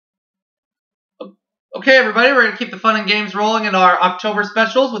Okay, everybody, we're going to keep the fun and games rolling in our October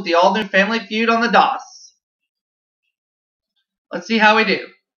specials with the All-New Family Feud on the DOS. Let's see how we do.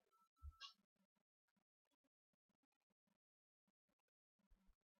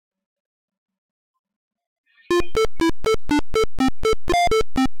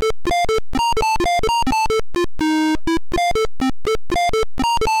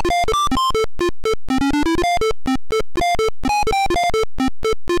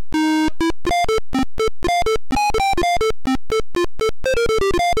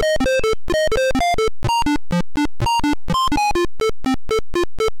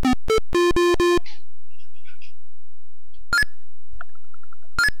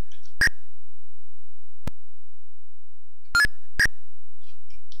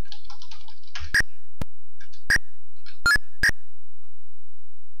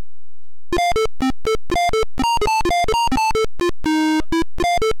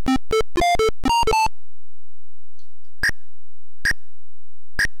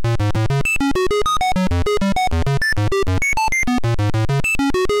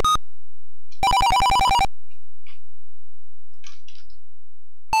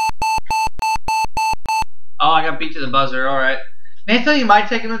 Oh, I got beat to the buzzer. Alright. Nathan, you might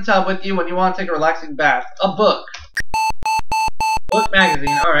take in the tub with you when you want to take a relaxing bath. A book. Book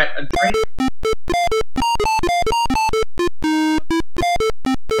magazine. Alright. A drink.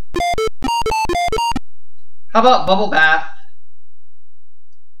 How about bubble bath?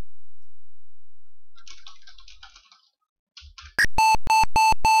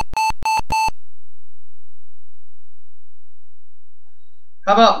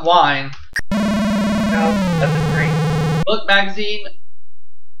 How about wine? No, that's a drink. Book magazine.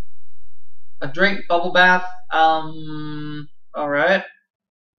 A drink, bubble bath. Alright.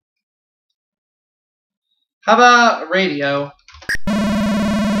 How about radio?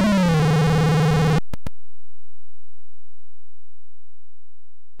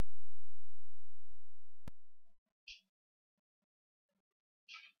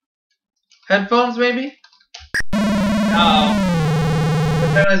 Headphones, maybe? No.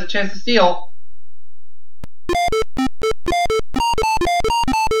 But then has a chance to steal.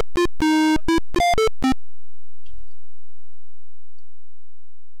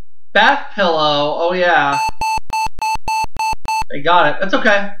 Bath pillow. Oh, yeah. They got it. That's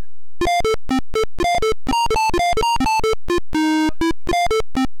okay.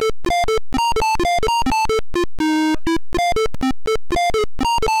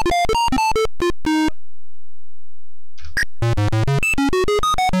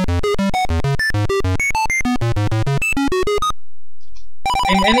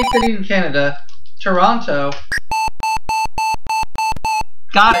 In any city in Canada. Toronto.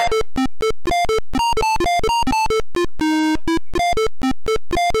 Got it.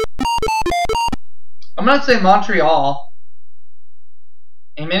 I'm gonna say Montreal.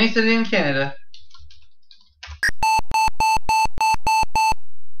 In any city in Canada.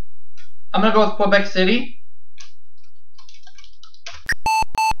 I'm gonna go with Quebec City.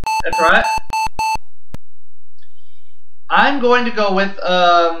 That's right. I'm going to go with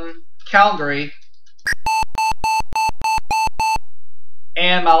Calgary.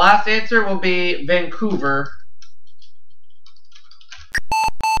 And my last answer will be Vancouver.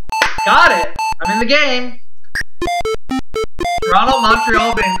 Got it! I'm in the game. Toronto,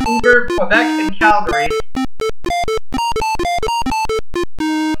 Montreal, Vancouver, Quebec, and Calgary.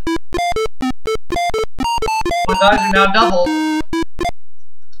 My dice are now doubled.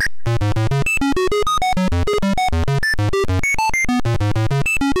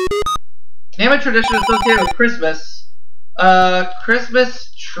 Name a tradition associated with Christmas.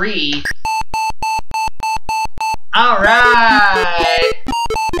 Christmas tree. Alright!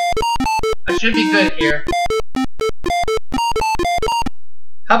 I should be good here.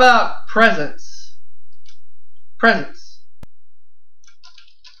 How about presents? Presents.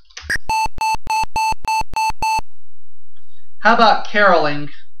 How about caroling?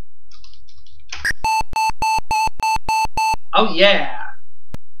 Oh yeah!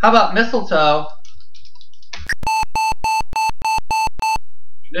 How about mistletoe?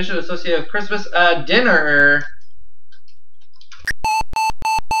 Tradition associated with Christmas. Dinner.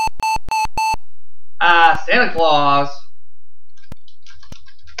 Santa Claus.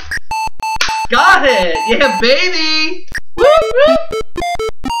 Got it! Yeah, baby! Woo woo!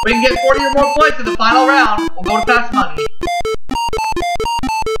 We can get 40 or more points in the final round. We'll go to pass money.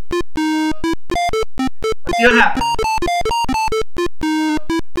 Let's see what happens.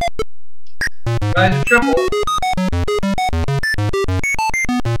 Guys, a triple.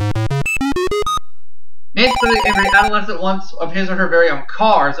 Name something every adolescent wants of his or her very own.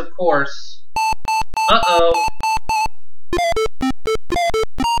 Cars, of course. Uh-oh.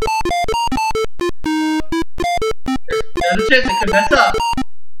 There's a chance it could mess up.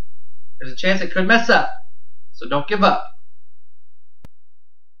 There's a chance it could mess up. So don't give up.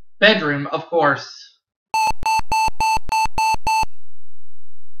 Bedroom, of course.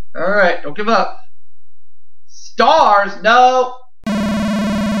 Alright, don't give up. Stars, no!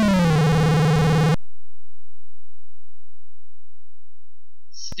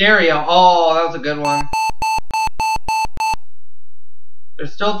 Stereo, oh, that was a good one.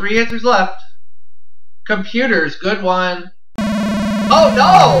 There's still 3 answers left. Computers, good one. Oh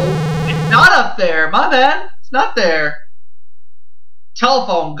no! It's not up there, my bad. It's not there.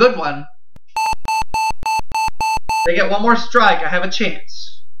 Telephone, good one. They get one more strike, I have a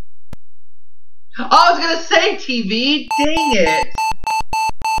chance. Oh, I was gonna say TV, dang it.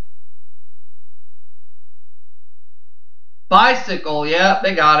 Bicycle, yeah,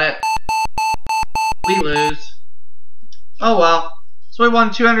 they got it. We lose. Oh well. So we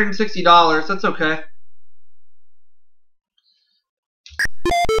won $260, that's okay.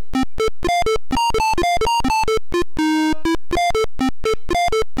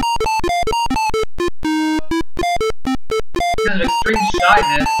 Kind of extreme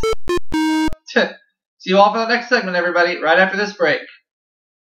shyness. See you all for the next segment, everybody, right after this break.